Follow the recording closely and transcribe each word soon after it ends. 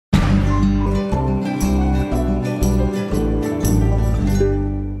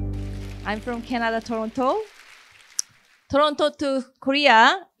I'm from Canada, Toronto. Toronto to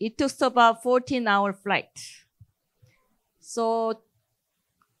Korea, it took about 14-hour flight. So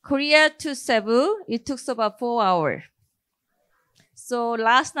Korea to Cebu, it took about 4 hours. So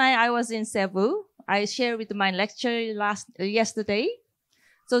last night I was in Cebu. I shared with my lecturer yesterday.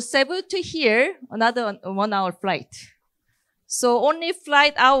 So Cebu to here, another 1 hour flight. So only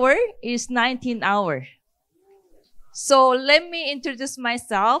flight hour is 19 hours. So let me introduce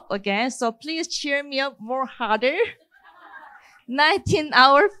myself again. So please cheer me up more harder.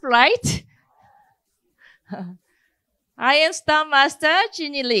 19-hour flight. I am Staff Master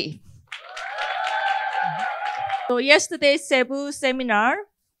Jeannie Lee. So yesterday's Cebu seminar,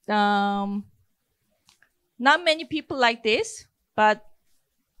 not many people like this, but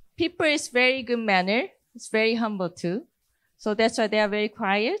people is very good manner. It's very humble too. So that's why they are very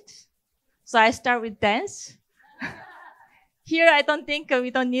quiet. So I start with dance. Here I don't think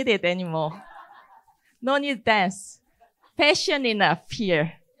we don't need it anymore. No need dance. Passion enough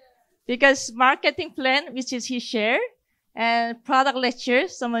here. Because marketing plan, which is he share, and product lecture,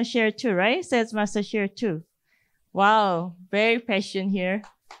 someone share too, right? Sales master share too. Wow, very passion here.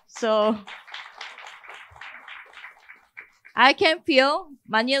 So I can feel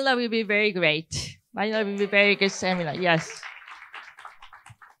Manila will be very great. Manila will be very good seminar, yes.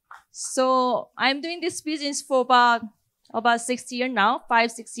 So I'm doing this business for about 6 years now,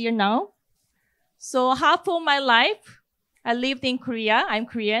 5-6 years now. So half of my life, I lived in Korea. I'm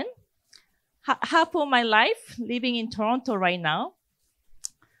Korean. Half of my life living in Toronto right now.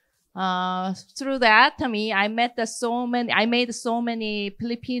 Through the Atomy, I made so many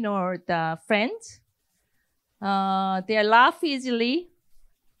Filipino friends. They laugh easily,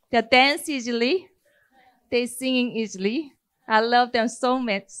 they dance easily, they sing easily. I love them so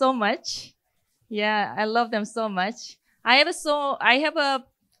much. Yeah, I love them so much. I have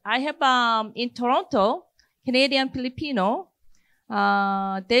in Toronto, Canadian Filipino.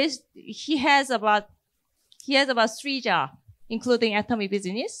 He has about 3 jobs, including Atomy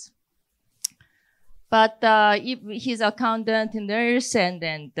business. But he's accountant, nurse, and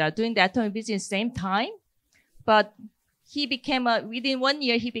then doing the Atomy business same time. But within 1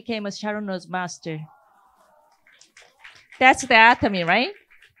 year, he became a Sharon's master. That's the Atomy, right?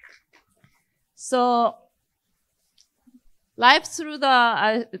 So life through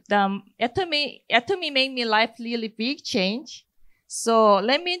the Atomy made me life really big change. So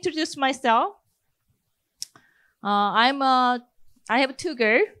let me introduce myself. I have 2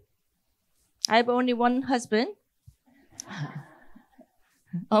 girls. I have only 1 husband.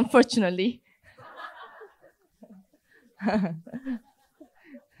 Unfortunately.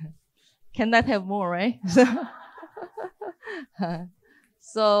 Cannot have more, right?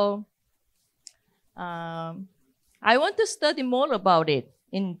 So I want to study more about it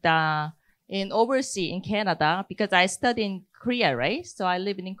in overseas in Canada, because I study in Korea, right? So I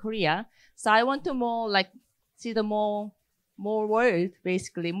live in Korea. So I want to see the more world,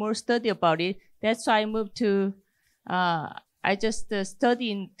 basically, more study about it. That's why I moved to, I just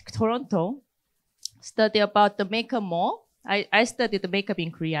study in Toronto, study about the makeup more. I studied the makeup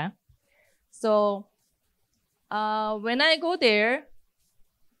in Korea. So when I go there,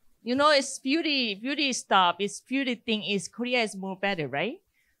 it's beauty stuff. It's beauty thing is Korea is more better, right?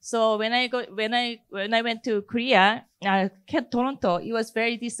 So when I went to Korea, Toronto, it was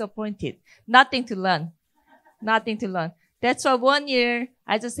very disappointed. Nothing to learn. That's why 1 year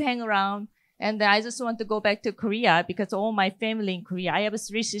I just hang around, and I just want to go back to Korea because all my family in Korea. I have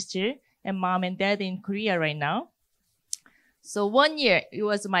 3 sisters and mom and dad in Korea right now. So 1 year it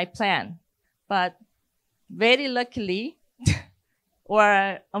was my plan, but very luckily,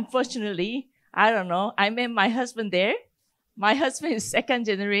 or unfortunately, I don't know, I met my husband there. My husband is 2nd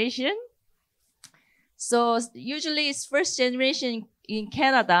generation. So usually it's 1st generation in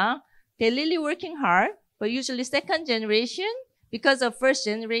Canada. They're really working hard, but usually 2nd generation, because of 1st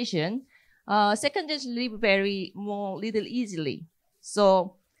generation, 2nd generation live little easily.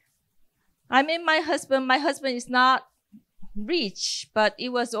 So I met my husband. My husband is not rich, but it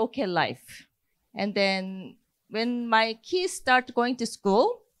was okay life. And then when my kids start going to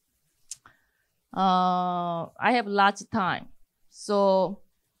school, I have lots of time. So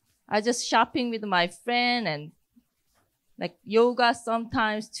I just shopping with my friend and yoga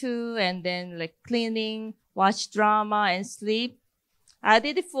sometimes too, and then cleaning, watch drama and sleep. I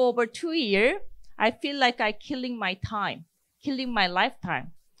did it for over 2 years. I feel like I killing my time, killing my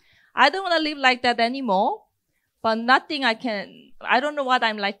lifetime. I don't want to live like that anymore, but I don't know what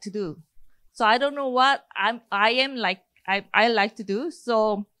I'm like to do. So I don't know what I like to do.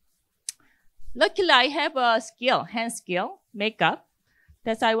 So luckily I have a skill, hand skill, makeup.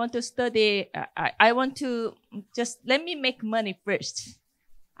 That's I want to study. I want to just let me make money first.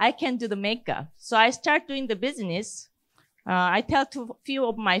 I can do the makeup. So I start doing the business. I tell to few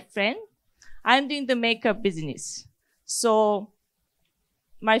of my friends, I'm doing the makeup business. So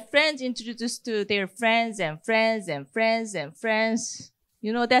my friends introduced to their friends and friends and friends and friends.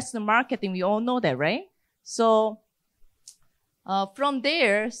 You know, that's the marketing. We all know that, right? So from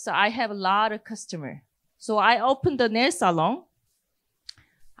there, so I have a lot of customer. So I opened the nail salon.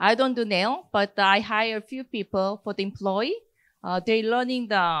 I don't do nail, but I hire a few people for the employee. They're learning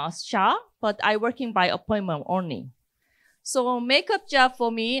the shop, but I working by appointment only. So makeup job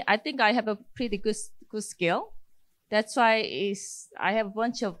for me, I think I have a pretty good skill. That's why I have a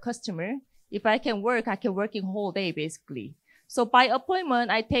bunch of customer. If I can work in whole day basically. So by appointment,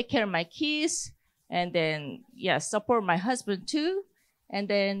 I take care of my kids and then, support my husband too. And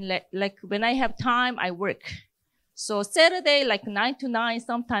then like when I have time, I work. So Saturday, like 9 to 9,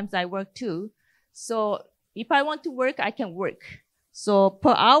 sometimes I work too. So if I want to work, I can work. So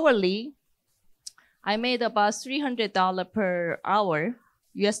per hourly, I made about $300 per hour,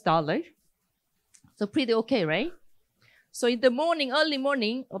 US dollar. So pretty okay, right? So in the morning, early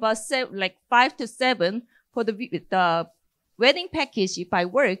morning, about 5 to 7 for the wedding package, if I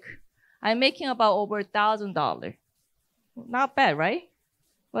work, I'm making about over $1,000. Not bad, right?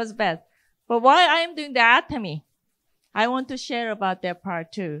 Was bad. But while I'm doing the Atomy, I want to share about that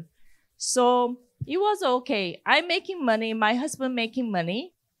part too. So it was okay. I'm making money. My husband making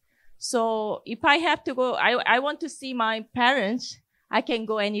money. So if I have to go, I want to see my parents, I can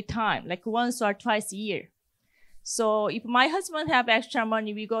go anytime, like once or twice a year. So if my husband have extra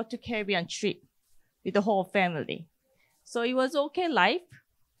money, we go to Caribbean trip with the whole family. So it was okay life.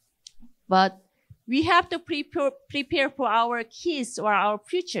 But we have to prepare for our kids or our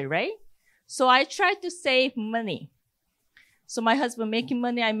future, right? So I try to save money. So my husband making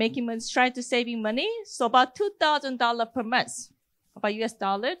money, I'm making money, try to saving money. So about $2,000 per month, about US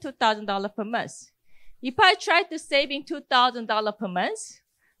dollar, $2,000 per month. If I try to saving $2,000 per month,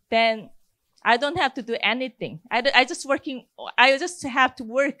 then I don't have to do anything. I just have to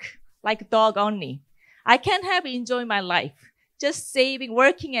work like a dog only. I can't enjoy my life. Just saving,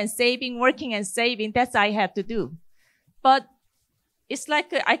 working and saving, working and saving. That's what I have to do. But it's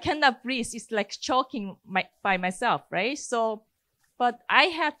like I cannot breathe. It's like choking by myself, right? So, but I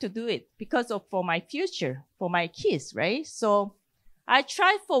have to do it because for my future, for my kids, right? So I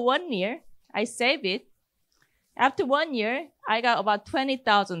tried for 1 year. I saved it. After 1 year, I got about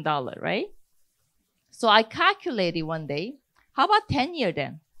 $20,000, right? So I calculated one day, how about 10 years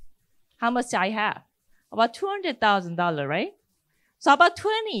then? How much I have? About $200,000, right? So about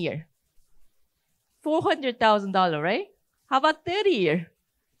 20 years, $400,000, right? How about 30 years?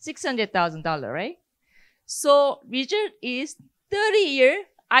 $600,000, right? So result is 30 years,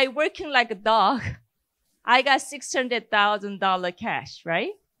 I working like a dog. I got $600,000 cash,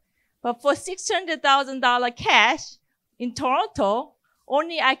 right? But for $600,000 cash in Toronto,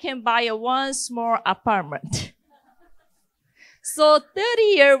 only I can buy one small apartment. So 30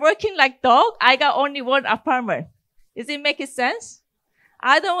 years working like dog, I got only one apartment. Is it making sense?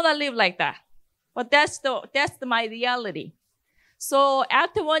 I don't want to live like that. But that's my reality. So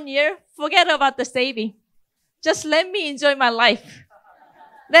after 1 year, forget about the saving. Just let me enjoy my life.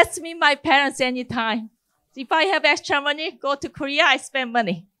 Let's meet my parents anytime. If I have extra money, go to Korea, I spend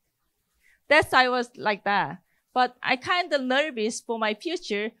money. I was like that. But I kind of nervous for my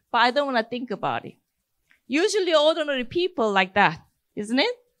future, but I don't want to think about it. Usually ordinary people like that, isn't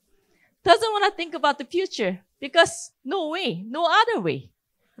it? Doesn't want to think about the future because no way, no other way,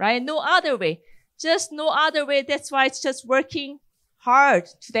 right? No other way. Just no other way. That's why it's just working hard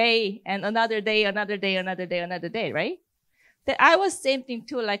today and another day, another day, another day, another day, right? That I was same thing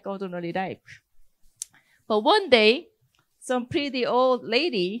too, like ordinary life. But one day, some pretty old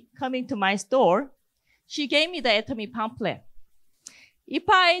lady coming to my store, she gave me the Atomy pamphlet. If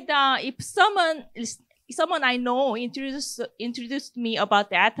someone I know introduced me about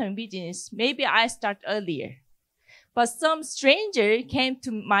the Atomy business, maybe I start earlier. But some stranger came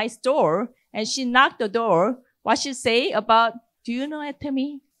to my store and she knocked the door. What she say about, do you know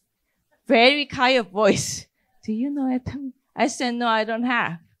Atomy? Very quiet voice. Do you know Atomy? I said, no, I don't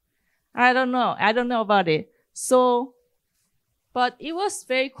have. I don't know. I don't know about it. So, but it was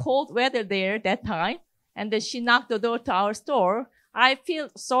very cold weather there that time. And then she knocked the door to our store. I feel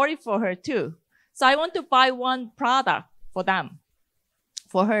sorry for her too. So I want to buy one product for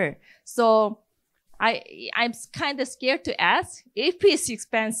her. So I'm kind of scared to ask if it's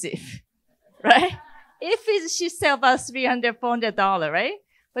expensive, right? She sells about $300, $400, right?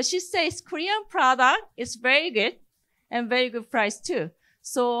 But she says Korean product is very good and very good price too.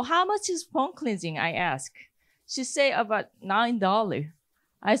 So how much is phone cleansing? I asked. She said about $9.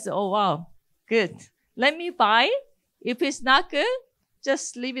 I said, oh, wow, good. Let me buy it. If it's not good,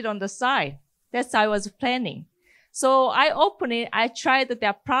 just leave it on the side. That's how I was planning. So I opened it. I tried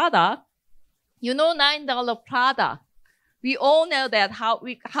their product. You know, $9 product. We all know that how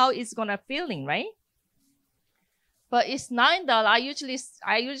it's gonna feeling, right? But it's $9. I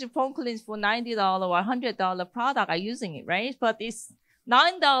usually phone cleanse for $90 or $100 product. I'm using it, right? But it's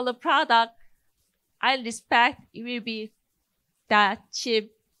 $9 product. I expect it will be that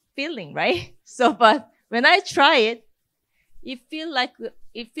cheap feeling, right? So, but when I try it, it feel like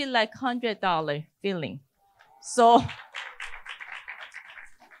 $100 feeling. So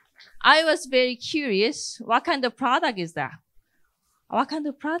I was very curious. What kind of product is that? What kind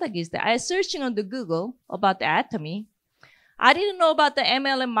of product is that? I was searching on the Google about the Atomy. I didn't know about the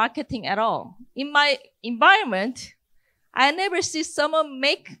MLM marketing at all. In my environment, I never see someone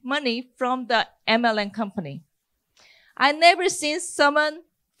make money from the MLM company. I never seen someone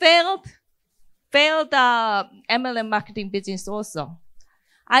failed the MLM marketing business also.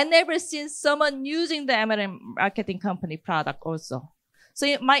 I never seen someone using the MLM marketing company product also. So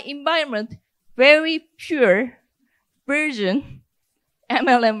in my environment, very pure version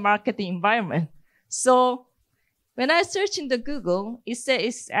MLM marketing environment. So when I search in the Google, it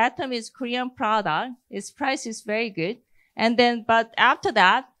says Atomy is Korean product. Its price is very good. And then, but after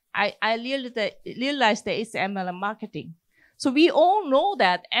that, I realized that it's MLM marketing. So we all know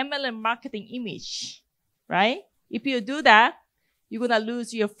that MLM marketing image, right? If you do that, you're going to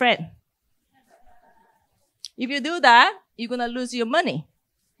lose your friend. If you do that, you're going to lose your money.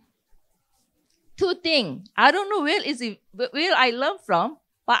 Two things. I don't know where I learned from,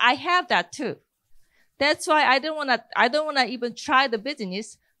 but I have that too. That's why I don't want to even try the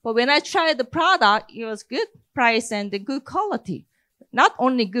business. But when I tried the product, it was good price and the good quality. Not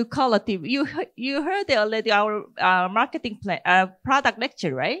only good quality. You heard it already, our marketing plan, product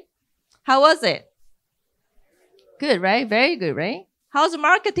lecture, right? How was it? Good, right? Very good, right? How's the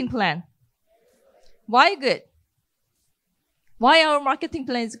marketing plan? Why good? Why our marketing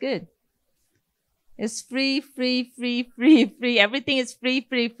plan is good? It's free. Everything is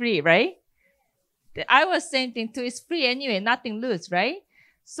free, right? I was saying thing too. It's free anyway, nothing lose, right?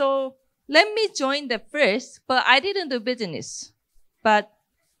 So let me join the first, but I didn't do business. But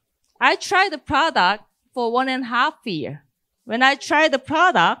I tried the product for 1.5 years. When I tried the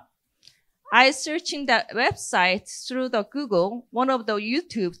product, I searching the website through the Google, one of the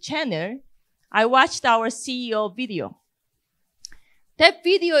YouTube channel. I watched our CEO video. That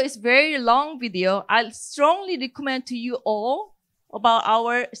video is very long video. I strongly recommend to you all about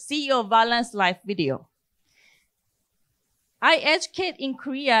our CEO Balanced Life video. I educate in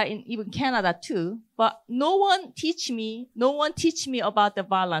Korea, in even Canada too, but no one teach me about the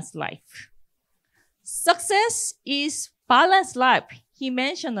balanced life. Success is balanced life. He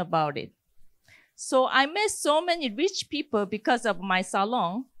mentioned about it. So I met so many rich people because of my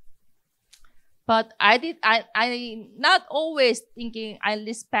salon. But I not always thinking I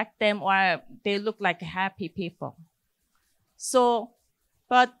respect them or they look like happy people. So,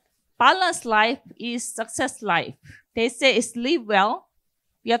 but balanced life is success life. They say it's live well.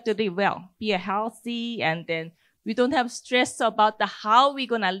 We have to live well, be healthy, and then we don't have stress about how we're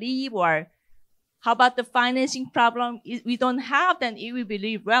gonna live or how about the financing problem. If we don't have, then it will be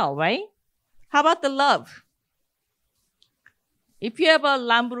live well, right? How about the love? If you have a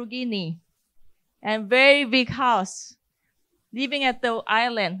Lamborghini and very big house, living at the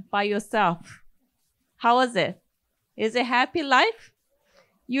island by yourself, how is it? Is it happy life?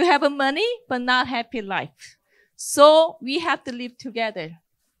 You have a money, but not happy life. So we have to live together,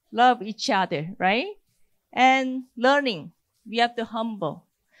 love each other, right? And learning, we have to humble.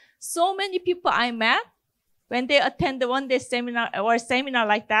 So many people I met, when they attend the one-day seminar or seminar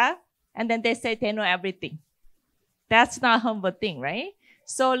like that, and then they say they know everything. That's not a humble thing, right?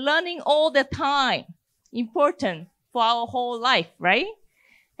 So learning all the time, important for our whole life, right?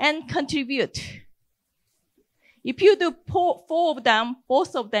 And contribute. If you do four of them,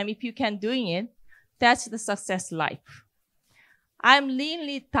 both of them, if you can doing it, that's the success life. I'm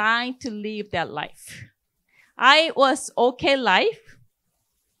really trying to live that life. I was okay life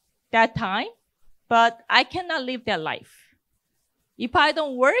that time, but I cannot live that life. If I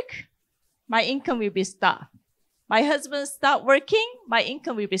don't work, my income will be stopped. My husband stop working, my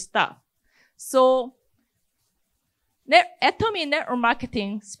income will be stopped. So Atomy network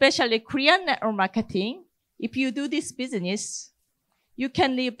marketing, especially Korean network marketing, if you do this business, you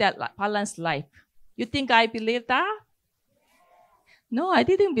can live that balanced life. You think I believe that? No, I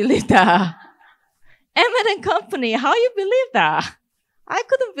didn't believe that. M&M company, how you believe that? I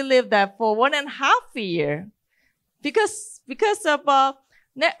couldn't believe that for 1.5 years because of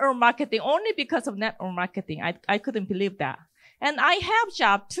network marketing, only because of network marketing. I couldn't believe that. And I have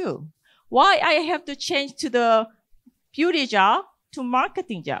job too. Why I have to change to the beauty job to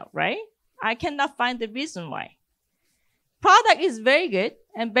marketing job, right? I cannot find the reason why. Product is very good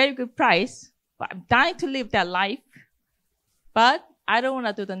and very good price, but I'm dying to live that life. But I don't want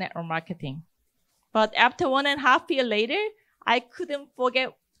to do the network marketing. But after 1.5 years later, I couldn't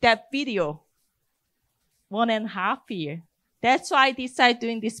forget that video. 1.5 years. That's why I decided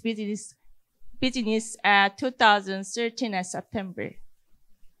doing this business 2013 in September.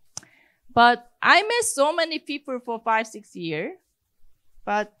 But I met so many people for 5-6 years,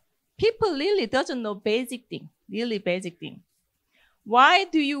 but people really doesn't know basic thing, really basic thing. Why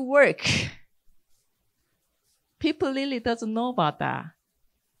do you work? People really doesn't know about that.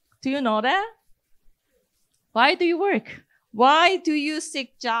 Do you know that? Why do you work? Why do you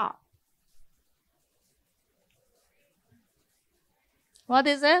seek job? What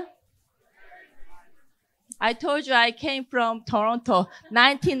is it? I told you I came from Toronto,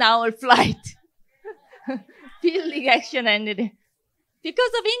 19-hour flight. Feeling action and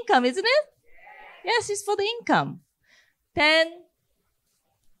because of income, isn't it? Yes, it's for the income. Then,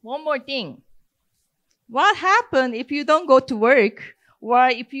 one more thing. What happens if you don't go to work or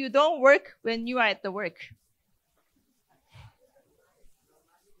if you don't work when you are at the work?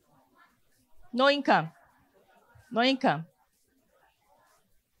 No income. No income.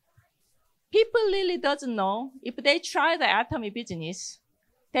 People really doesn't know if they try the Atomy business,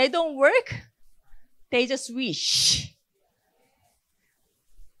 they don't work, they just wish.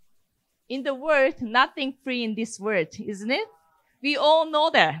 In the world, nothing free in this world, isn't it? We all know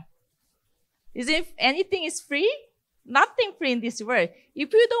that. Isn't it? Anything is free? Nothing free in this world.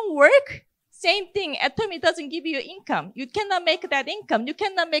 If you don't work, same thing, Atomy doesn't give you income. You cannot make that income. You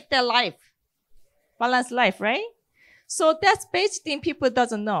cannot make that life. Balanced life, right? So that's basic thing people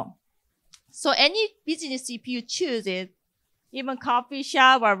doesn't know. So any business, if you choose it, even coffee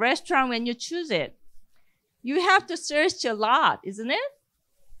shop or restaurant, when you choose it, you have to search a lot, isn't it?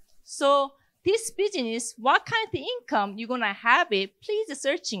 So this business, what kind of income you're going to have it, please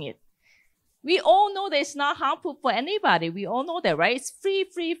searching it. We all know that it's not harmful for anybody. We all know that, right? It's free,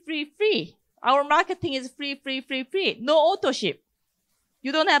 free, free, free. Our marketing is free, free, free, free. No auto ship.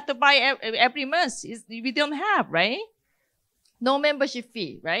 You don't have to buy every month. We don't have, right? No membership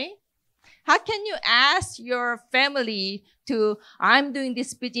fee, right? How can you ask your family to, I'm doing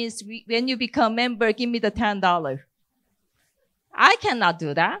this business, when you become member, give me the $10? I cannot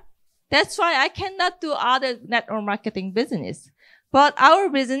do that. That's why I cannot do other network marketing business. But our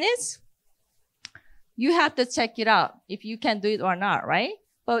business, you have to check it out if you can do it or not, right?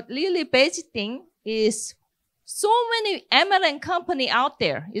 But really basic thing is so many MLM company out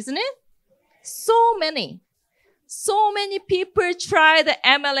there, isn't it? So many. So many people try the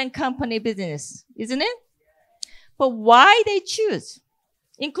MLM company business, isn't it? But why they choose,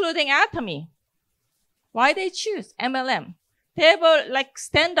 including Atomy? Why they choose MLM? They have a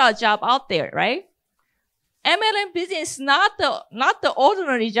standard job out there, right? MLM business is not the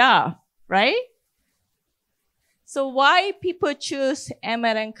ordinary job, right? So why people choose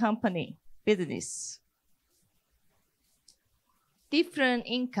MLM company business? Different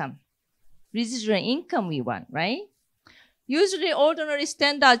income. Residual income we want, right? Usually ordinary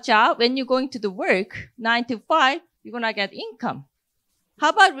standard job, when you're going to the work, 9 to 5, you're going to get income. How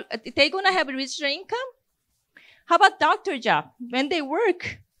about, they're going to have a residual income? How about doctor job? When they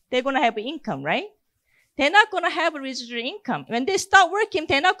work, they're going to have income, right? They're not going to have a residual income. When they start working,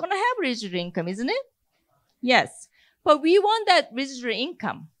 they're not going to have a residual income, isn't it? Yes. But we want that residual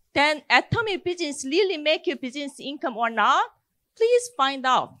income. Then Atomy business really make your business income or not? Please find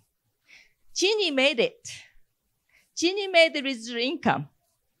out. Jeannie made it. Jeannie made the residual income.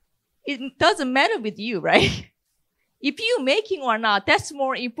 It doesn't matter with you, right? If you're making or not, that's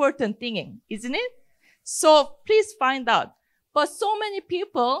more important thing, isn't it? So please find out. But so many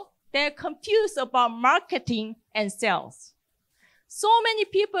people, they're confused about marketing and sales. So many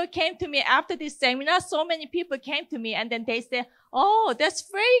people came to me after this seminar. So many people came to me and then they say, oh, that's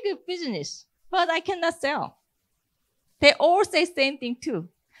very good business, but I cannot sell. They all say same thing too.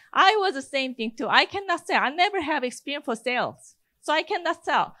 I was the same thing too. I cannot sell. I never have experience for sales. So I cannot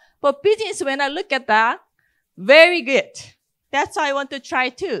sell. But business, when I look at that, very good. That's why I want to try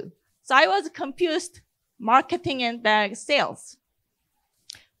too. So I was confused, marketing and sales.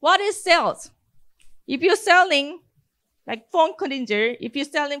 What is sales? If you're selling like phone cleanser, if you're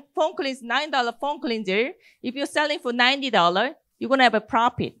selling phone cleanser, $9 phone cleanser, if you're selling for $90, you're going to have a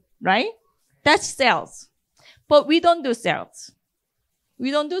profit, right? That's sales. But we don't do sales. We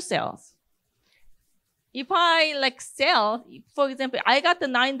don't do sales. If I like sell, for example, I got the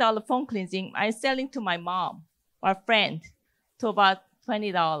 $9 phone cleansing, I'm selling to my mom or friend to about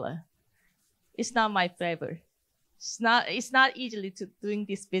 $20. It's not my favor. It's not easily to doing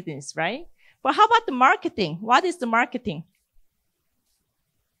this business, right? But how about the marketing? What is the marketing?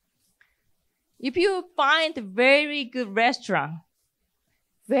 If you find a very good restaurant,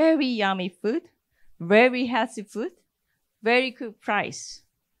 very yummy food, very healthy food, very good price,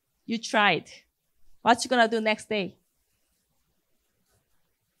 you tried. What you gonna do next day?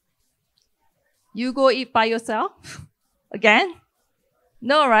 You go eat by yourself again?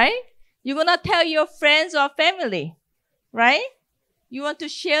 No, right? You're gonna tell your friends or family, right? You want to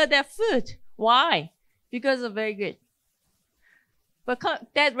share that food. Why? Because it's very good. But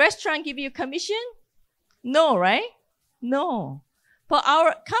that restaurant give you commission? No, right? No. But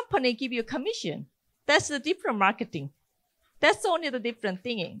our company give you commission. That's the different marketing. That's only the different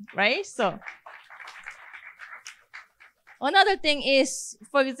thing, right? So another thing is,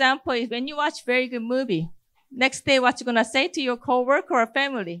 for example, when you watch very good movie, next day what you gonna say to your coworker or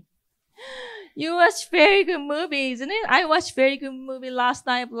family? You watch very good movie, isn't it? I watched very good movie last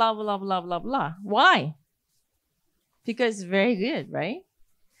night, blah, blah, blah, blah, blah. Why? Because it's very good, right?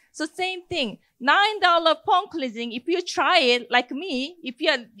 So same thing. $9 phone cleansing, if you try it, like me, if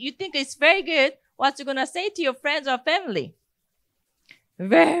you think it's very good, what you gonna say to your friends or family?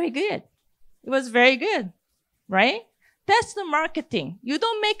 Very good. It was very good, right? That's the marketing. You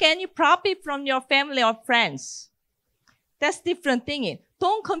don't make any profit from your family or friends. That's different thing.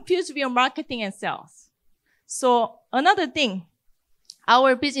 Don't confuse with your marketing and sales. So another thing,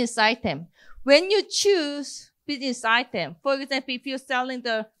 our business item. When you choose business item, for example, if you're selling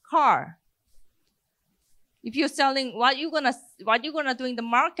the car, if you're selling what you gonna do in the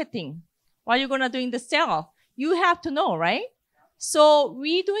marketing, what you gonna do in the sale, you have to know, right? So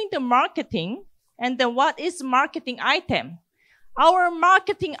we doing the marketing, and then what is marketing item? Our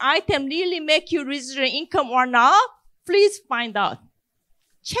marketing item really make you residual income or not? Please find out.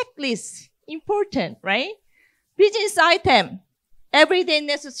 Checklist, important, right? Business item, everyday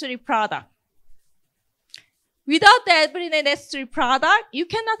necessary product. Without the everyday necessary product, you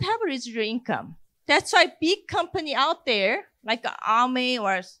cannot have a residual income. That's why big company out there, like Atomy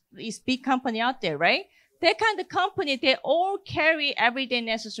or this big company out there, right? That kind of company, they all carry everyday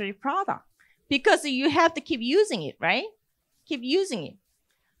necessary product because you have to keep using it, right? Keep using it.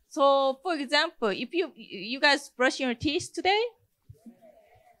 So, for example, if you guys brushing your teeth today?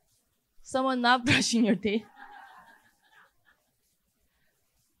 Someone not brushing your teeth?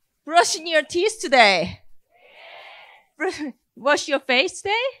 Brushing your teeth today? Wash your face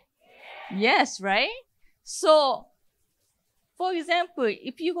today? Yes, right? So, for example,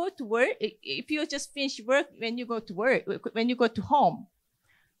 if you go to work, if you just finish work when you go to work, when you go to home,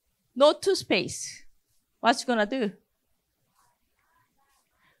 no toothpaste, what you gonna do?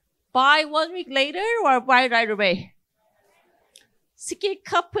 Buy 1 week later or buy right away? Skip a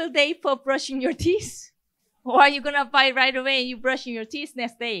couple days for brushing your teeth? Or are you gonna buy right away and you brushing your teeth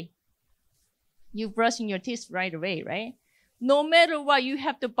next day? You brushing your teeth right away, right? No matter what, you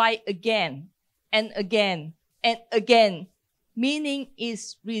have to buy again and again and again. Meaning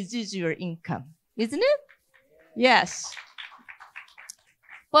is residual income, isn't it? Yes.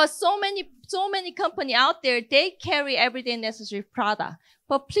 But so many companies out there, they carry everyday necessary product.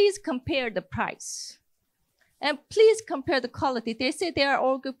 But please compare the price. And please compare the quality. They say they are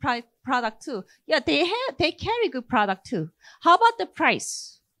all good product too. Yeah, they carry good product too. How about the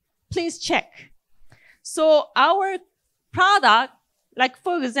price? Please check. So our product, like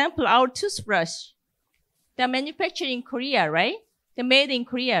for example, our toothbrush, they're manufactured in Korea, right? They're made in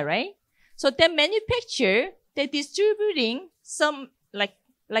Korea, right? So they manufacture, they're distributing some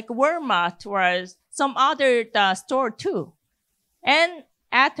like Walmart or some other store too, and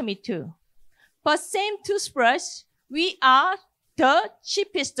Atomy too. But same toothbrush, we are the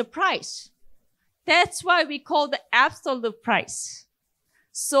cheapest price. That's why we call the absolute price.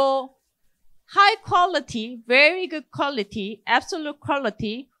 So high quality, very good quality, absolute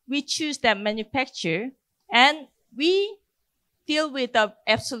quality, we choose that manufacturer and we deal with the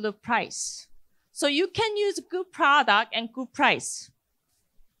absolute price. So you can use good product and good price.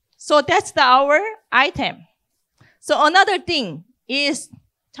 So that's our item. So another thing is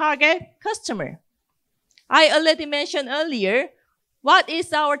target customer. I already mentioned earlier, what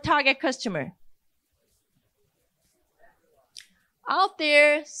is our target customer? Out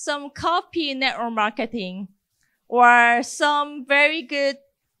there, some copy network marketing or some very good,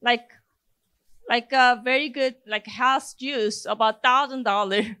 like house juice, about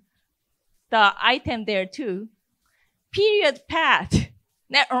 $1,000, the item there too. Period path.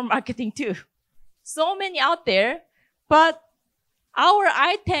 network marketing too. So many out there, but our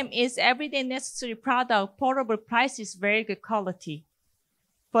item is everyday necessary product, portable price is very good quality.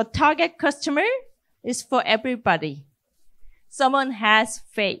 For target customer, is for everybody. Someone has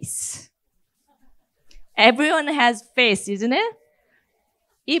face. Everyone has face, isn't it?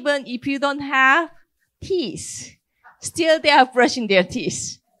 Even if you don't have teeth, still they are brushing their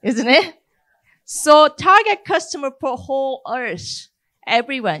teeth, isn't it? So target customer for whole earth,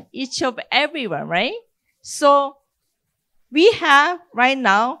 everyone, each of everyone, right? So we have right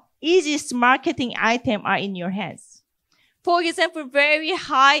now, easiest marketing item are in your hands. For example, very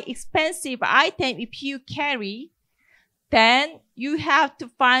high expensive item if you carry, then you have to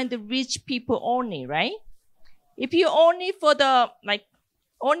find the rich people only, right? If you only for the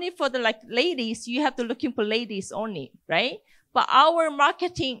ladies, you have to looking for ladies only, right? But our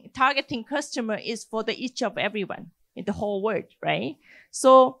marketing targeting customer is for the each of everyone in the whole world, right?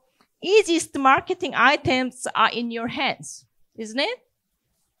 So easiest marketing items are in your hands, isn't it?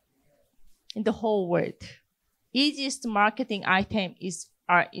 In the whole world. Easiest marketing item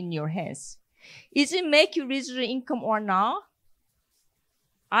are in your hands. Is it make you residual income or not?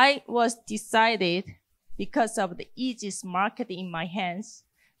 I was decided because of the easiest marketing in my hands.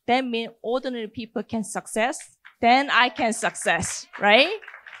 That means ordinary people can success. Then I can success, right?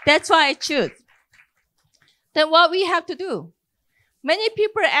 That's why I choose. Then what we have to do? Many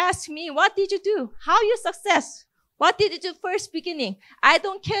people ask me, what did you do? How you success? What did you do first beginning? I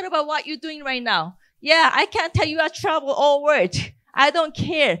don't care about what you're doing right now. Yeah, I can tell you are travel all world. I don't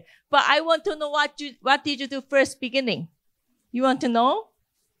care. But I want to know what did you do first beginning? You want to know?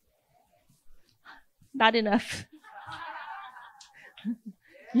 Not enough.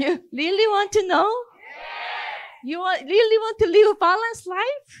 You really want to know? You really want to live a balanced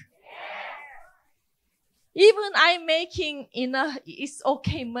life? Even I'm making enough, it's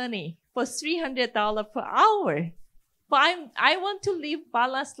okay money for $300 per hour. But I want to live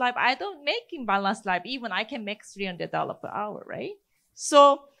balanced life. I don't make in balanced life. Even I can make $300 per hour, right?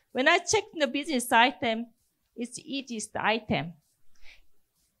 So when I check the business item, it's the easiest item.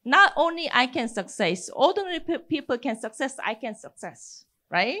 Not only I can success, ordinary people can success, I can success,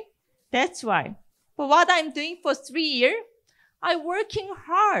 right? That's why. But what I'm doing for 3 years, I'm working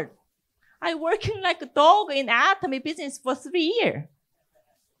hard. I'm working like a dog in Atomy business for 3 years.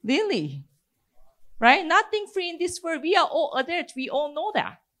 Really. Right? Nothing free in this world. We are all adults. We all know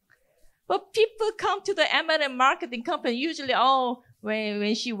that. But people come to the MLM marketing company, usually,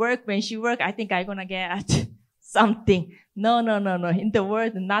 when she work, I think I'm going to get something. No. In the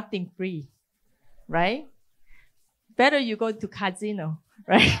world, nothing free. Right? Better you go to casino.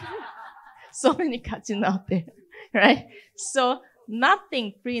 Right? So many casinos out there. Right? So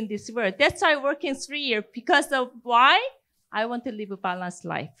nothing free in this world. That's why I work in 3 years. Because of why? I want to live a balanced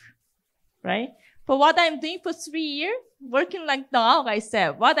life. Right? But what I'm doing for 3 years, working like dog, I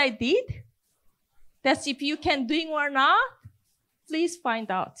said, what I did, that's if you can doing or not, please find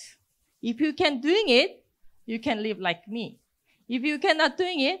out. If you can doing it, you can live like me. If you cannot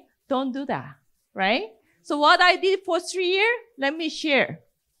doing it, don't do that, right? So what I did for 3 years, let me share.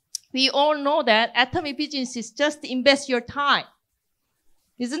 We all know that Atomy business is just invest your time,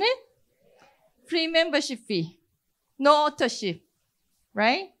 isn't it? Free membership fee, no authorship.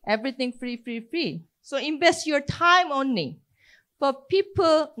 Right? Everything free. So invest your time only. But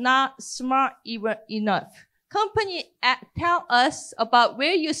people not smart enough. Company tell us about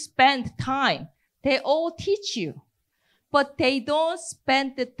where you spend time. They all teach you. But they don't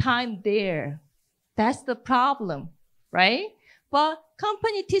spend the time there. That's the problem. Right? But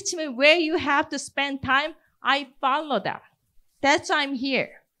company teach me where you have to spend time. I follow that. That's why I'm here.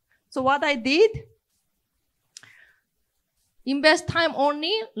 So what I did, invest time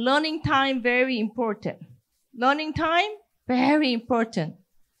only, learning time very important. Learning time, very important.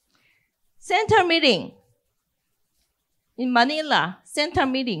 Center meeting. In Manila, center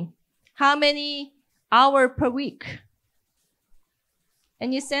meeting. How many hours per week?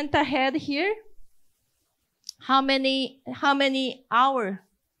 Any center head here? How many hours?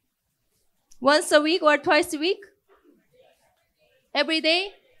 Once a week or twice a week? Every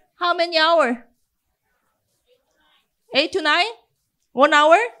day? How many hours? 8 to 9? 1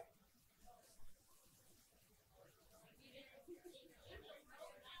 hour?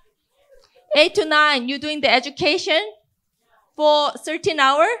 Eight to 9, you doing the education for 13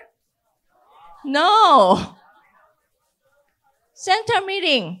 hours? No. Center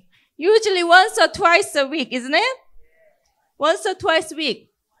meeting, usually once or twice a week, isn't it? Once or twice a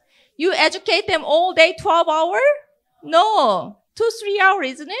week. You educate them all day, 12 hours? No, 2-3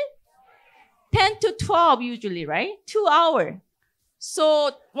 hours, isn't it? 10 to 12 usually, right? 2 hours. So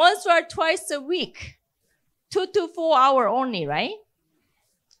once or twice a week, 2 to 4 hours only, right?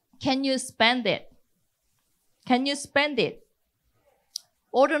 Can you spend it? Can you spend it?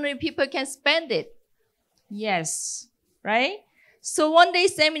 Ordinary people can spend it. Yes, right? So one day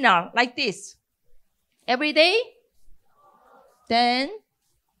seminar like this. Every day? Then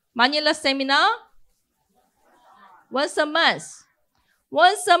Manila seminar? Once a month.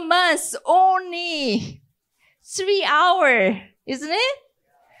 Once a month only. 3 hours, isn't it?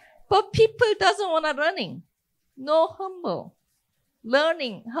 But people doesn't want to learning. No humble.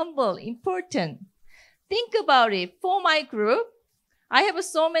 Learning, humble, important. Think about it. For my group, I have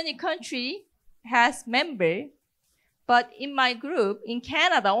so many country has member, but in my group, in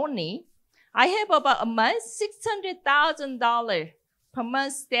Canada only, I have about a month, $600,000 per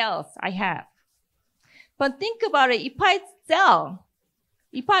month sales I have. But think about it.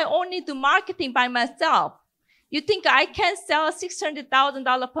 If I only do marketing by myself, you think I can sell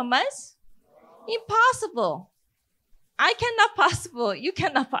 $600,000 per month? Impossible. I cannot possible. You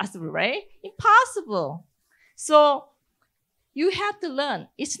cannot possible, right? Impossible. So you have to learn.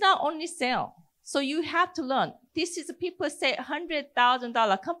 It's not only sell. So you have to learn. This is people say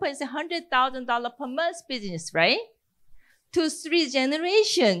 $100,000. Companies say $100,000 per month business, right? 2-3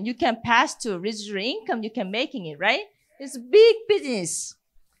 generations you can pass to residual income. You can making it, right? It's big business.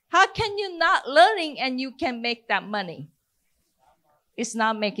 How can you not learning and you can make that money? It's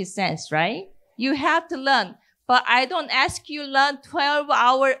not making sense, right? You have to learn. But I don't ask you learn 12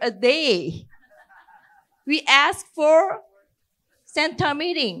 hours a day. We ask for center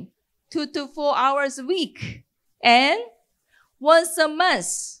meeting, 2 to 4 hours a week. And once a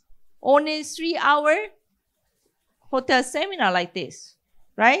month, only 3 hour hotel seminar like this,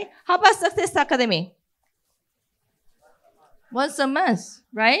 right? How about Success Academy? Once a month,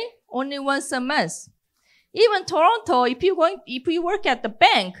 right? Only once a month. Even Toronto, if you work at the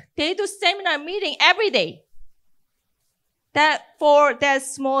bank, they do seminar meeting every day. That for that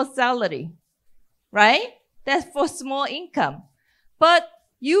small salary, right? That's for small income. But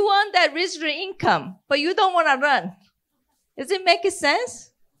you want that residual income, but you don't want to run. Does it make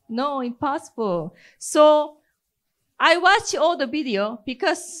sense? No, impossible. So I watch all the video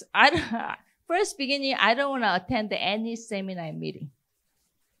because first beginning, I don't want to attend any seminar meeting.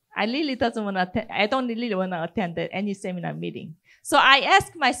 I don't really want to attend any seminar meeting. So I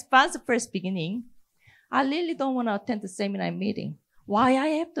asked my sponsor first beginning, I really don't want to attend the seminar meeting. Why I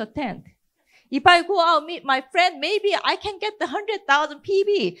have to attend? If I go out meet my friend, maybe I can get the 100,000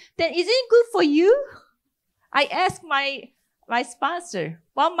 PB. Then isn't it good for you? I asked my sponsor.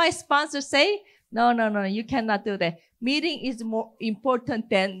 What my sponsor say? No, you cannot do that. Meeting is more important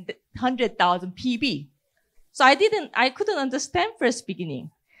than 100,000 PB. So I couldn't understand first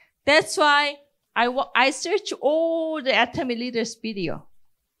beginning. That's why I searched all the Atomy leaders video.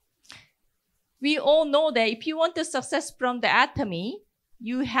 We all know that if you want the success from the Atomy,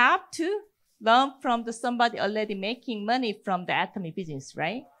 you have to learn from somebody already making money from the Atomy business,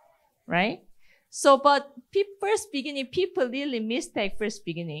 right? Right? So, but first beginning, people really mistake first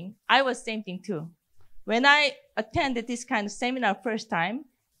beginning. I was same thing too. When I attended this kind of seminar first time,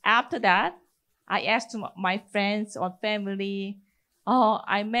 after that, I asked my friends or family,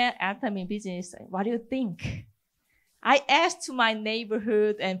 I met Atomy business. What do you think? I asked to my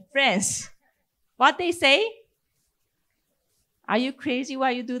neighborhood and friends. What they say? Are you crazy?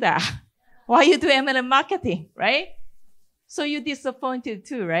 Why you do that? Why you do MLM marketing, right? So you disappointed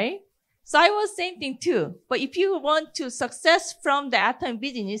too, right? So I was same thing too. But if you want to success from the Atomy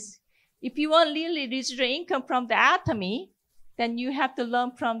business, if you want really residual income from the Atomy, then you have to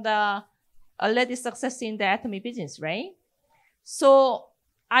learn from the already success in the Atomy business, right? So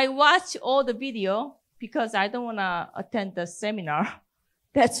I watch all the video because I don't want to attend the seminar.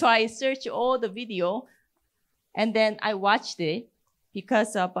 That's why I searched all the video and then I watched it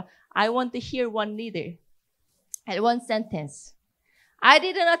because I want to hear one leader and one sentence. I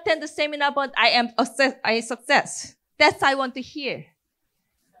didn't attend the seminar, but I success. That's I want to hear.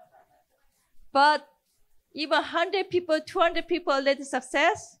 But even 100 people, 200 people already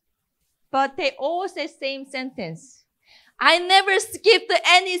success, but they all say same sentence. I never skipped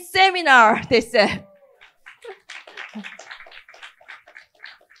any seminar, they said.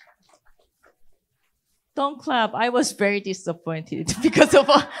 Don't clap. I was very disappointed because of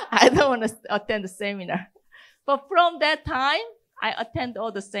I don't want to attend the seminar. But from that time, I attend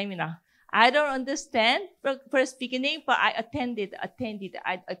all the seminar. I don't understand first beginning, but I attended.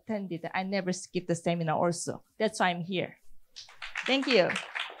 I never skipped the seminar also. That's why I'm here. Thank you.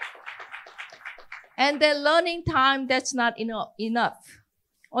 And the learning time, that's not enough.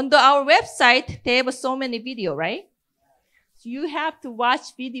 On our website, they have so many video, right? you have to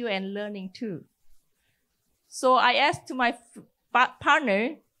watch video and learning too. So I asked to my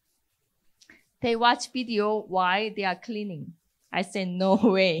partner, they watch video while they are cleaning. I said, no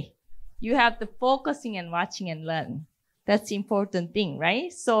way. You have to focusing and watching and learn. That's the important thing,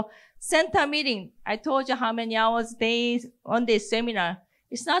 right? So center meeting, I told you how many hours days on this seminar.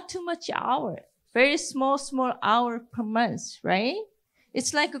 It's not too much hour. Very small hour per month, right?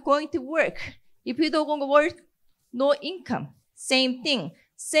 It's like going to work. If you don't go to work, no income. Same thing.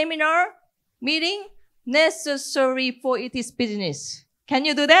 Seminar, meeting, necessary for its business. Can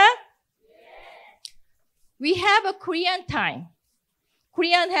you do that? Yes. We have a Korean time.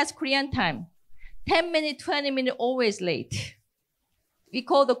 Korean has Korean time. 10 minutes, 20 minutes, always late. We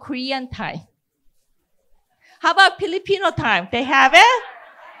call the Korean time. How about Filipino time? They have it?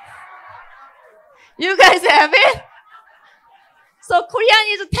 You guys have it? So Korean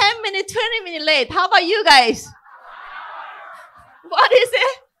is 10 minutes, 20 minutes late. How about you guys? What is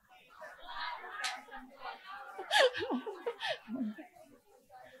it?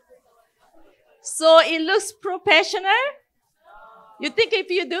 So it looks professional. You think if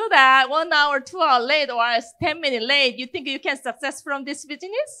you do that 1 hour, 2 hours late or 10 minutes late, you think you can success from this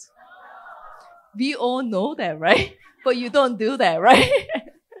business? We all know that, right? But you don't do that, right?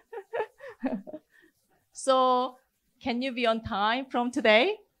 So can you be on time from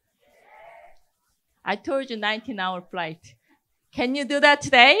today? I told you 19-hour flight. Can you do that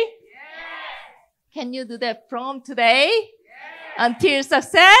today? Yes. Can you do that from today? Yes. Until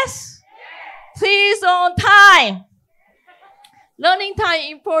success? Yes. Please on time. Learning time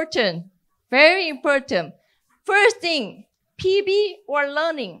important. Very important. First thing, PB or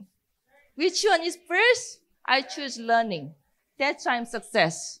learning. Which one is first? I choose learning. That's why I'm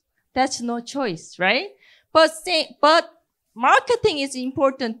success. That's no choice, right? But marketing is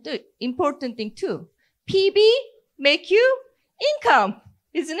important thing too. PB make you income,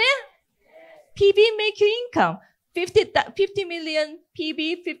 isn't it? PB make you income. 50 million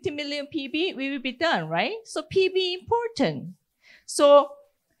PB, 50 million PB, we will be done, right? So PB important. So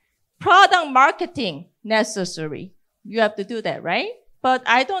product marketing necessary. You have to do that, right? But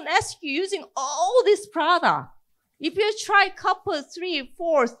I don't ask you using all this product. If you try couple, 3,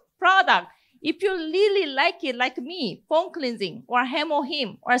 4 product, if you really like it, like me, foam cleansing or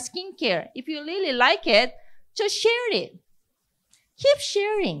Hemo-Him or skincare, if you really like it, just share it. Keep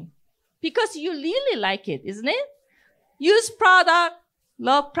sharing because you really like it, isn't it? Use product,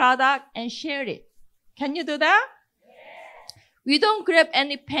 love product, and share it. Can you do that? Yeah. We don't grab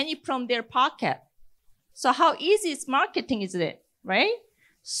any penny from their pocket. So how easy is marketing, is it? Right?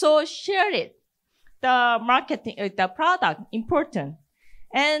 So share it. The marketing, the product, important.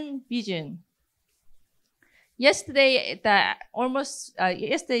 And vision. Yesterday,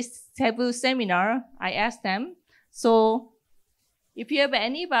 yesterday's Cebu seminar, I asked them, so if you have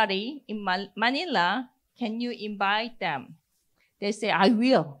anybody in Manila, can you invite them? They say, I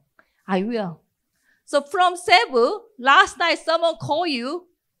will. So from Cebu, last night someone called you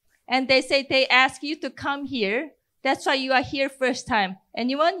and they say they ask you to come here. That's why you are here first time.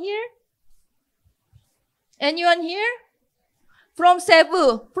 Anyone here? Anyone here? From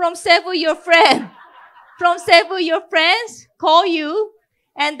Cebu, your friend. From Cebu, your friends call you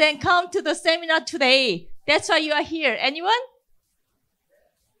and then come to the seminar today. That's why you are here. Anyone?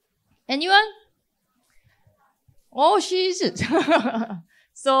 Anyone? Oh, she's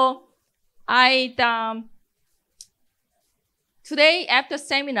So today after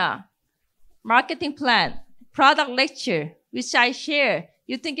seminar, marketing plan, product lecture, which I share,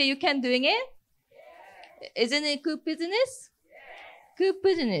 you think you can doing it? Yeah. Isn't it good business? Yeah. Good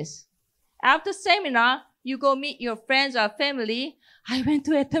business. After seminar, you go meet your friends or family. I went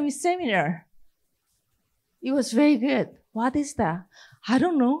to Atomy seminar. It was very good. What is that? I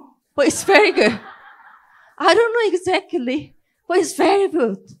don't know, but it's very good. I don't know exactly, but it's very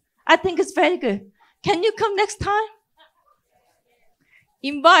good. I think it's very good. Can you come next time?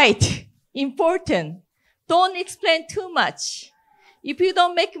 Invite. Important. Don't explain too much. If you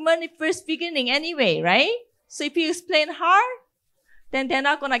don't make money first beginning anyway, right? So if you explain hard, then they're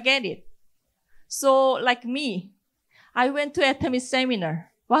not going to get it. So like me, I went to Atomy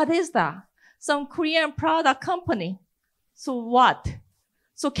seminar. What is that? Some Korean product company. So what?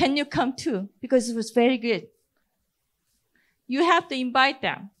 So can you come too? Because it was very good. You have to invite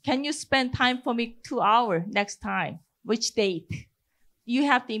them. Can you spend time for me 2 hours next time? Which date? You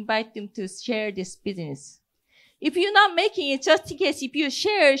have to invite them to share this business. If you're not making it, just in case, if you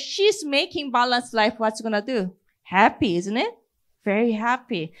share, she's making balanced life, what's gonna do? Happy, isn't it? Very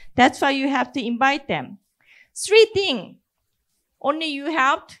happy. That's why you have to invite them. 3 things. Only you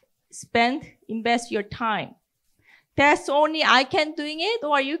have to invest your time. That's only I can doing it,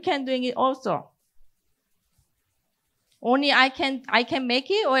 or you can doing it also. Only I can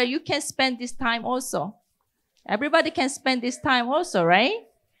make it, or you can spend this time also. Everybody can spend this time also, right?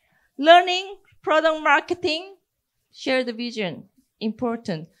 Learning, product marketing, share the vision,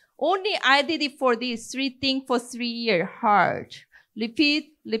 important. Only I did it for these 3 things for 3 years, hard.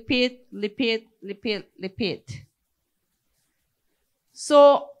 Repeat.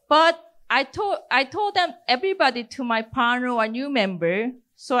 So, but I told them, everybody, to my partner or new member,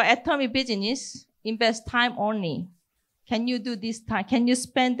 so Atomy business, invest time only. Can you do this time? Can you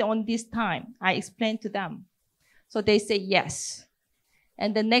spend on this time? I explained to them. So they say yes.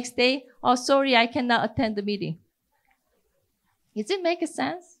 And the next day, oh, sorry, I cannot attend the meeting. Does it make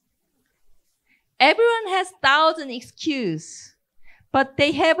sense? Everyone has 1,000 excuses, but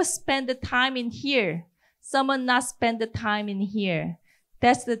they have spent the time in here. Someone not spend the time in here.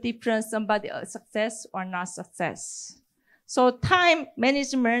 That's the difference, somebody success or not success. So time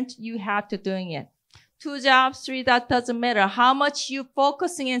management, you have to doing it. 2 jobs, 3 jobs, doesn't matter. How much you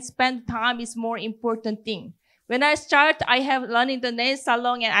focusing and spend time is more important thing. When I start, I have learning the nail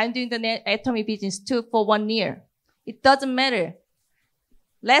salon and I'm doing the Atomy business too for 1 year. It doesn't matter.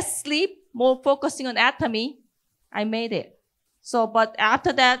 Less sleep, more focusing on Atomy, I made it. So, but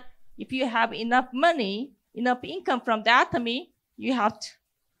after that, if you have enough money, enough income from the Atomy, you have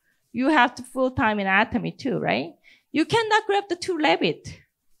to full time in Atomy too, right? You cannot grab the 2 rabbits.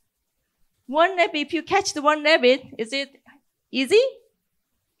 1 rabbit, if you catch the 1 rabbit, is it easy?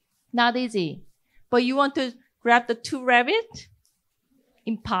 Not easy. But you want to grab the 2 rabbits?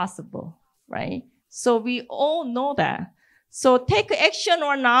 Impossible, right? So we all know that. So take action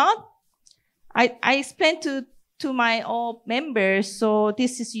or not. I explained to my all members, so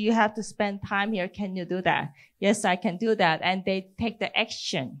this is, you have to spend time here. Can you do that? Yes, I can do that. And they take the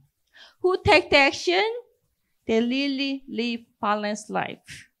action. Who take the action? They really live balanced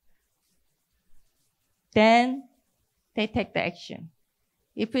life. Then they take the action.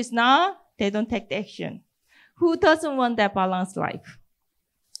 If it's not, they don't take the action. Who doesn't want that balanced life?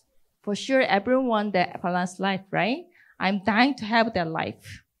 For sure, everyone wants that balanced life, right? I'm dying to have that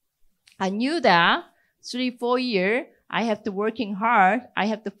life. I knew that 3-4 years, I have to working hard. I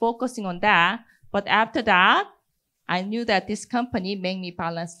have to focusing on that. But after that, I knew that this company made me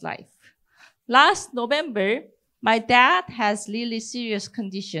balanced life. Last November, my dad has really serious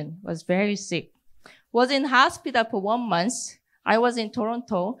condition, was very sick. Was in hospital for 1 month. I was in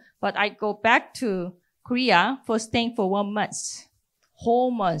Toronto, but I go back to Korea for staying for 1 month. Whole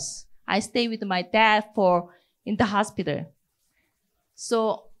month. I stay with my dad in the hospital.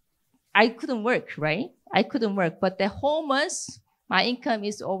 So I couldn't work, right? I couldn't work. But the whole month, my income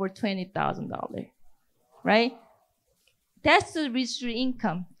is over $20,000, right? That's the residual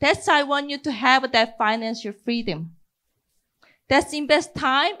income. That's why I want you to have that financial freedom. That's invest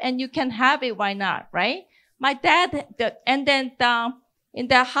time and you can have it. Why not, right? My dad, and then in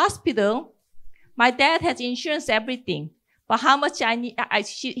the hospital, my dad has insurance, everything. But how much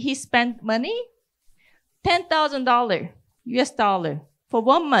he spent money? $10,000 US dollar for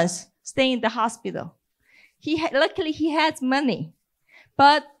 1 month staying in the hospital. Luckily he has money.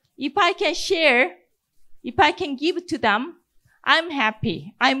 But if I can share, if I can give it to them, I'm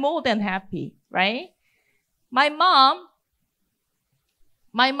happy. I'm more than happy, right? My mom,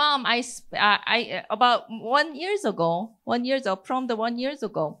 about 1 year ago,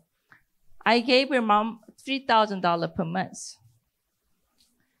 I gave her mom $3,000 per month.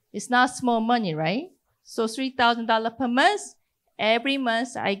 It's not small money, right? So $3,000 per month, every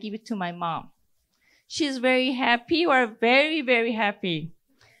month I give it to my mom. She's very happy, or very, very happy.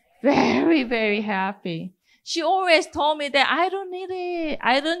 Very, very happy. She always told me that I don't need it.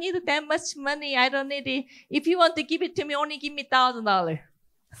 I don't need that much money. I don't need it. If you want to give it to me, only give me $1,000.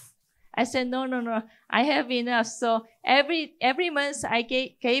 I said, no. I have enough. So every month I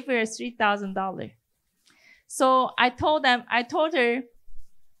gave her $3,000. So I told her,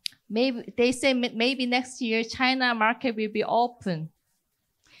 maybe next year China market will be open.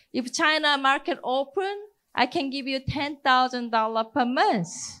 If China market open, I can give you $10,000 per month.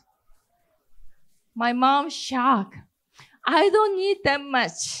 My mom shocked. I don't need that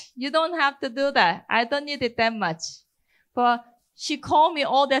much. You don't have to do that. I don't need it that much. But she called me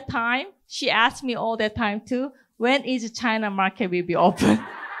all the time. She asked me all the time too, when is the China market will be open?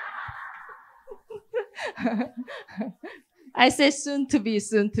 I said, soon to be.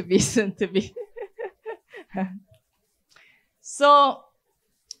 So,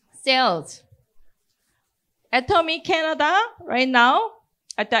 sales. Atomy Canada, right now,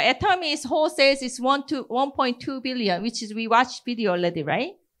 the Atomy's whole sales is 1.2 billion, which is, we watched video already,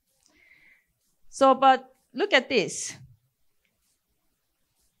 right? So, but look at this.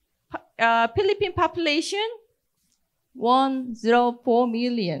 Philippine population, 104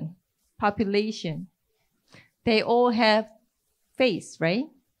 million population. They all have face, right?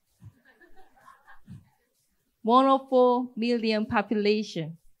 104 million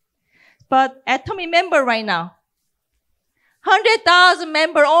population. But Atomy member right now, 100,000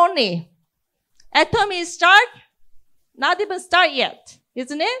 member only. Atomy start, not even start yet,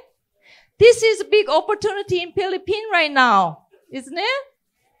 isn't it? This is a big opportunity in Philippines right now, isn't it?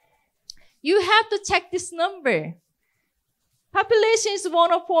 You have to check this number. Population is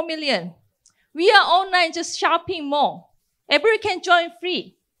 104 million. We are online just shopping mall. Everyone can join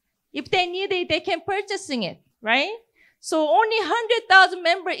free. If they need it, they can purchasing it, right? So only 100,000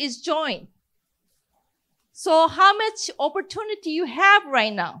 member is joined. So how much opportunity you have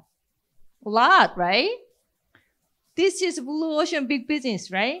right now? A lot, right? This is blue ocean big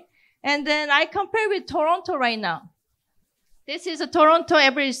business, right? And then I compare with Toronto right now. This is a Toronto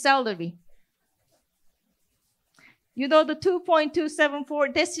average salary. You know the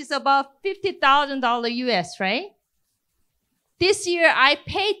 2.274, this is about $50,000 US, right? This year I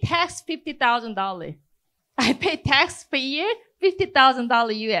pay tax $50,000. I pay tax per year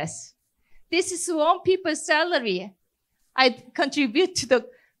 $50,000 US. This is one people's salary. I contribute to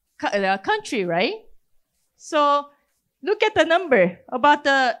the country, right? So look at the number about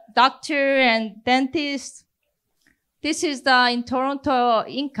the doctor and dentist. This is the in Toronto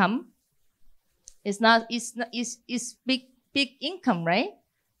income. It's big income, right?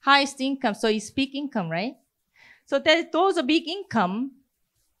 Highest income, so it's big income, right? So those are big income.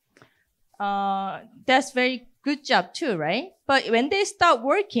 That's very good job too, right? But when they start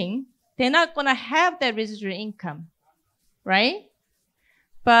working, they're not gonna have that residual income, right?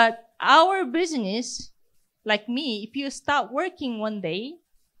 But our business, like me, if you start working one day,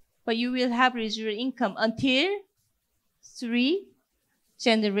 but you will have residual income until 3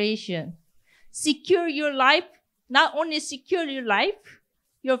 generations. Secure your life, not only secure your life,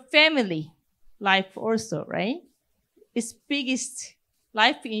 your family life also, right? It's biggest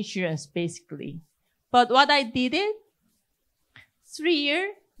life insurance, basically. But what I did it, 3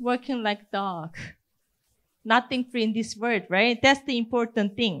 years working like dog. Nothing free in this world, right? That's the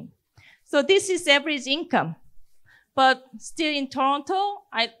important thing. So this is average income. But still in Toronto,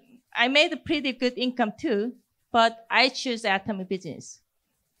 I made a pretty good income too, but I choose Atomy business.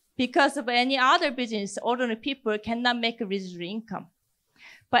 Because of any other business, ordinary people cannot make a residual income.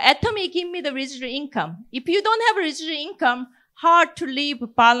 But Atomy give me the residual income. If you don't have a residual income, hard to live a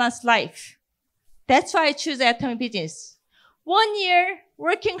balanced life. That's why I choose Atomy business. 1 year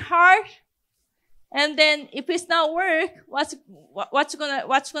working hard, and then if it's not work, what's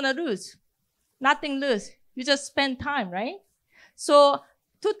gonna lose? Nothing lose. You just spend time, right? So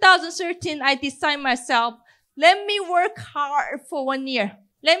 2013, I decided myself, let me work hard for 1 year.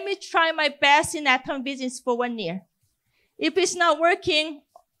 Let me try my best in Atomy business for 1 year. If it's not working,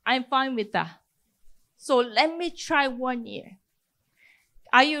 I'm fine with that. So let me try 1 year.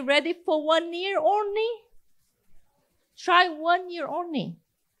 Are you ready for 1 year only? Try 1 year only.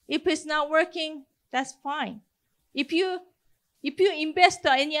 If it's not working, that's fine. If you invest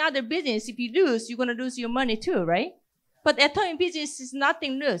in any other business, if you lose, you're gonna lose your money too, right? But Atomy business is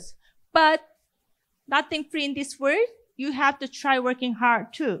nothing lose. But nothing free in this world. You have to try working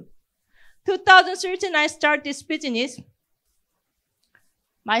hard too. 2013, I started this business.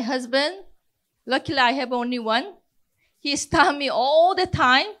 My husband, luckily I have only one. He stopped me all the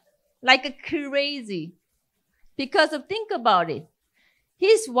time like a crazy. Because of, think about it.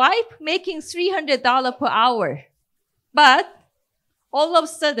 His wife making $300 per hour. But all of a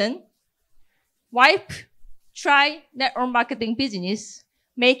sudden, wife try network marketing business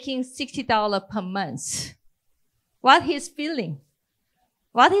making $60 per month. What he's feeling?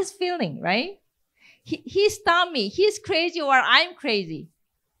 What he's feeling, right? He stopped me. He's crazy or I'm crazy.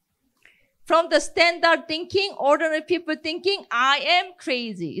 From the standard thinking, ordinary people thinking, I am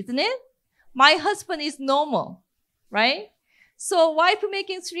crazy, isn't it? My husband is normal, right? So wife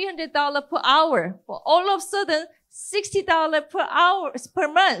making $300 per hour. But all of a sudden, $60 per hour per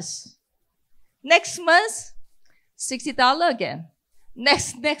month. Next month, $60 again.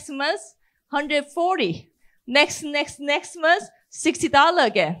 Next month, $140. Next month, $60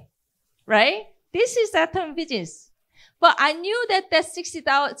 again, right? This is Atomy business. But I knew that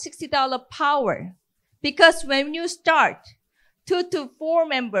 $60 power, because when you start 2 to 4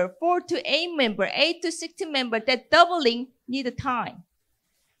 member, 4 to 8 member, 8 to 16 member, that doubling need a time.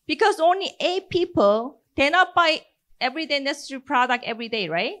 Because only 8 people, they not buy everyday necessary product every day,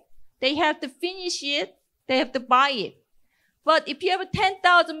 right? They have to finish it, they have to buy it. But if you have a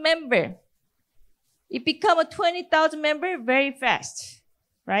 10,000 member, It become a 20,000 member very fast,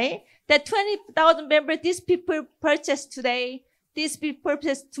 right? That 20,000 member, these people purchase today, these people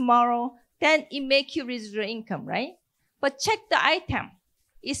purchase tomorrow, then it make you residual income, right? But check the item.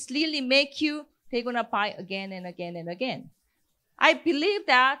 It's really make you, they're gonna buy again and again and again. I believe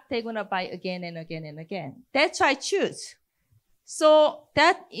that they're gonna buy again and again and again. That's why I choose. So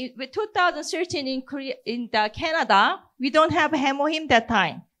that with 2013 in Korea, in Canada, we don't have hemohim that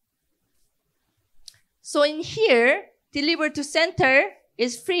time. So in here, delivered to center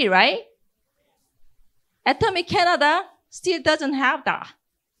is free, right? Atomy Canada still doesn't have that.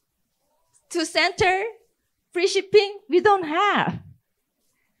 To center, free shipping, we don't have.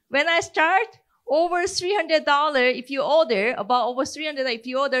 When I start, over $300 if you order, about over $300 if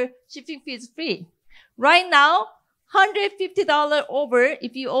you order, shipping fee is free. Right now, $150 over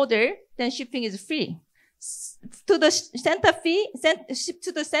if you order, then shipping is free. To the center fee, ship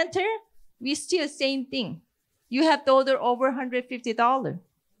to the center, we still same thing. You have to order over $150.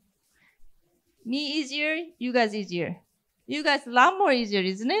 Me easier, you guys easier. You guys a lot more easier,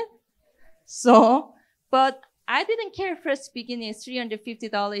 isn't it? So, but I didn't care first beginning,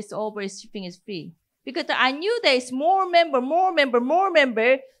 $350 is over, shipping is free. Because I knew there's more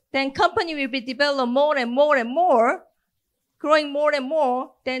member, then company will be developed more and more and more, growing more and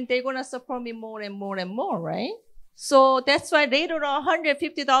more, then they're going to support me more and more and more, right? So that's why later on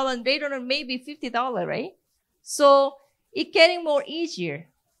 $150 and later on maybe $50, right? So it's getting more easier.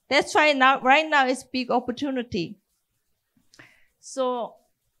 That's why now, right now it's big opportunity. So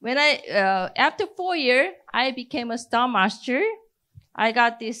when after 4 years, I became a star master. I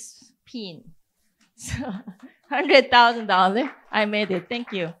got this pin. $100,000. I made it.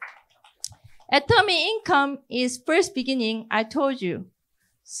 Thank you. Atomy income is first beginning, I told you,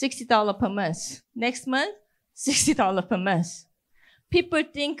 $60 per month. Next month, $60 per month. People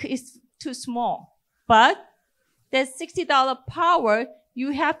think it's too small, but that $60 power,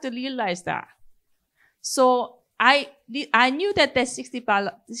 you have to realize that. So I knew that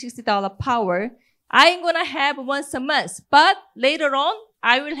 $60 power, I'm going to have once a month, but later on,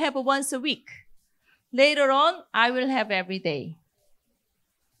 I will have once a week. Later on, I will have every day.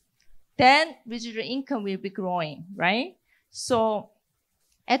 Then residual income will be growing, right? So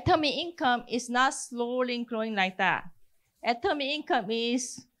Atomy income is not slowly growing like that. Atomy income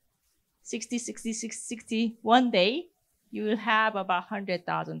is 60. One day, you will have about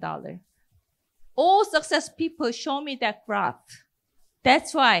 $100,000. All success people show me that graph.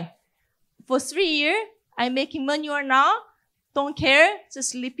 That's why for 3 years, I'm making money or not, don't care,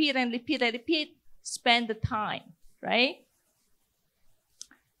 just repeat and repeat and repeat, spend the time, right?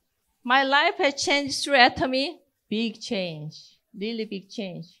 My life has changed through Atomy, big change, really big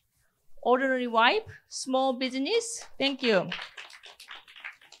change. Ordinary wife, small business, thank you.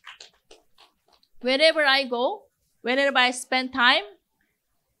 Wherever I go, whenever I spend time,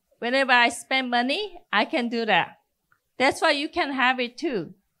 whenever I spend money, I can do that. That's why you can have it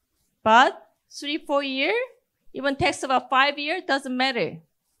too. But 3-4 years, even takes about 5 years, doesn't matter.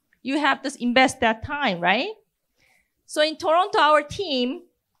 You have to invest that time, right? So in Toronto, our team,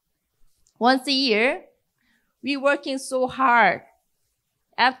 once a year, we're working so hard.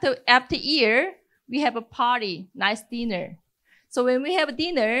 After year, we have a party, nice dinner. So when we have a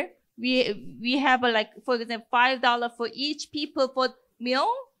dinner, we have for example, $5 for each people for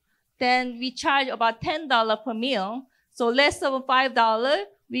meal. Then we charge about $10 per meal. So less than $5,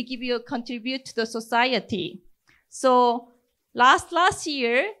 we give you a contribute to the society. So last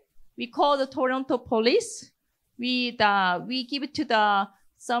year, we called the Toronto police. We give it to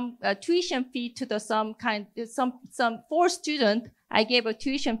some tuition fee to some 4 students. I gave a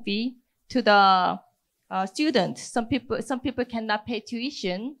tuition fee to the student. Some people cannot pay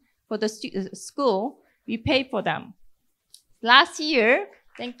tuition for the school. We pay for them. Last year,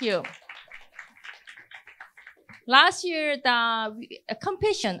 thank you. Last year, the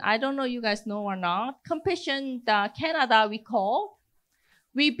compassion, I don't know you guys know or not. Compassion, Canada,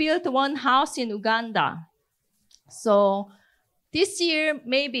 we built one house in Uganda. So this year,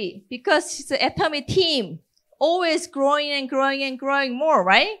 maybe, because it's an Atomy team, always growing and growing and growing more,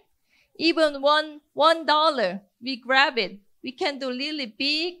 right? Even $1, we grab it. We can do really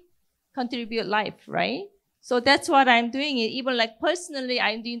big, contribute life, right? So that's what I'm doing. Even personally,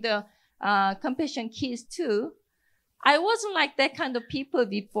 I'm doing the compassion kids too. I wasn't like that kind of people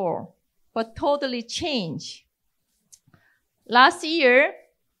before, but totally changed. This year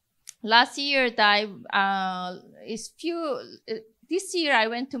I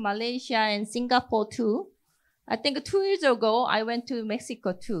went to Malaysia and Singapore too. I think 2 years ago, I went to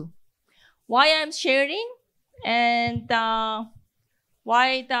Mexico too. Why I'm sharing and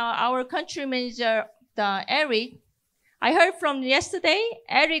why our country manager Eric, I heard from yesterday,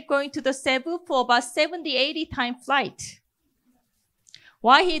 Eric going to the Cebu for about 70, 80 time flight.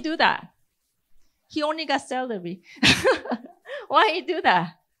 Why he do that? He only got salary. Why he do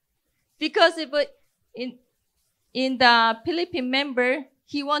that? Because in the Philippine member,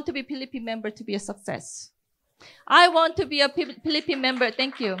 he want to be Philippine member to be a success. I want to be a Philippine member.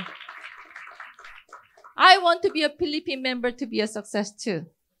 Thank you. I want to be a Philippine member to be a success too.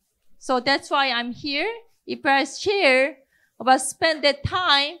 So that's why I'm here. If I share about spend that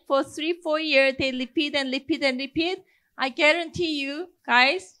time for 3-4 years, they repeat and repeat and repeat, I guarantee you,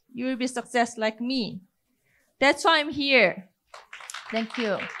 guys, you will be success like me. That's why I'm here. Thank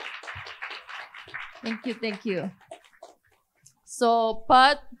you. Thank you, thank you. So,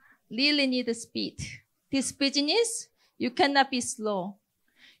 but really need the speed. This business, you cannot be slow.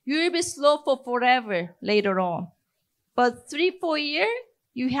 You will be slow for forever later on. But 3-4 years,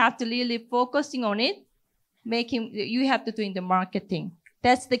 you have to really focusing on it. You have to do in the marketing.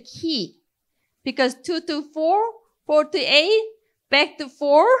 That's the key. Because 2 to 4, 4 to 8, back to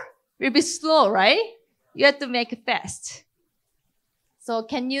 4 will be slow, right? You have to make it fast. So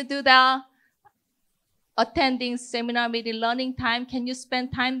can you do the attending seminar meeting learning time? Can you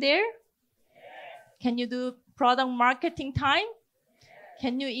spend time there? Can you do product marketing time?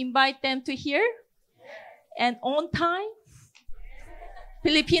 Can you invite them to here? And on time?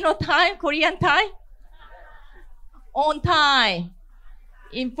 Filipino time? Korean time? On time.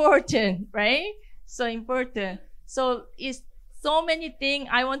 Important, right? So important. So it's so many things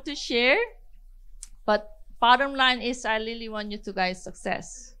I want to share. But bottom line is I really want you to guys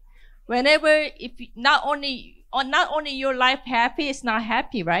success. Whenever, if not only your life happy, it's not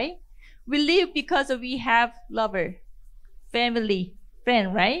happy, right? We live because we have lover, family,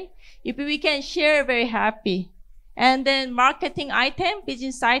 friend, right? If we can share, very happy. And then marketing item,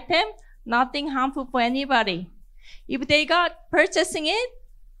 business item, nothing harmful for anybody. If they got purchasing it,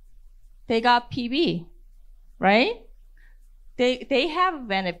 they got PB, right? They have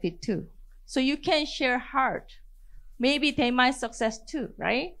benefit too. So you can share hard. Maybe they might success too,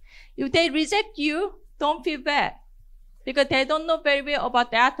 right? If they reject you, don't feel bad. Because they don't know very well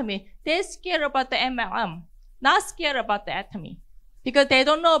about the Atomy. They're scared about the MLM, not scared about the Atomy. Because they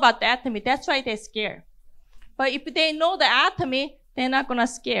don't know about the Atomy, that's why they're scared. But if they know the Atomy, they're not gonna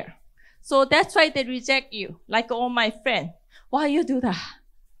scare. So that's why they reject you, like all my friends. Why you do that?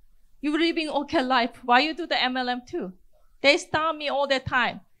 You're living okay life. Why you do the MLM too? They stop me all the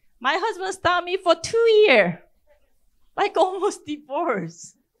time. My husband stopped me for 2 years. Like almost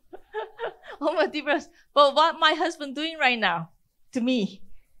divorced. Almost divorced. But what my husband doing right now to me?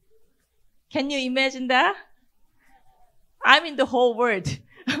 Can you imagine that? I'm in the whole world.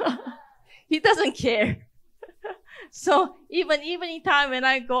 He doesn't care. So even in time when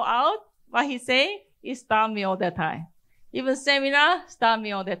I go out, what he say, he stop me all the time. Even seminar, stop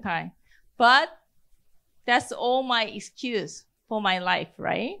me all the time. But that's all my excuse for my life,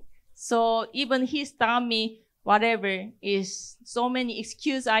 right? So even he stop me, whatever is so many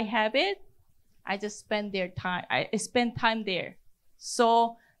excuses I have it, I just spend their time. I spend time there.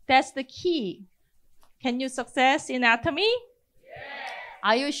 So that's the key. Can you success in Atomy? Yes.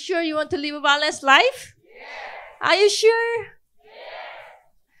 Are you sure you want to live a balanced life? Yes. Are you sure?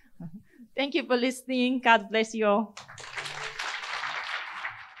 Yes. Thank you for listening. God bless you all.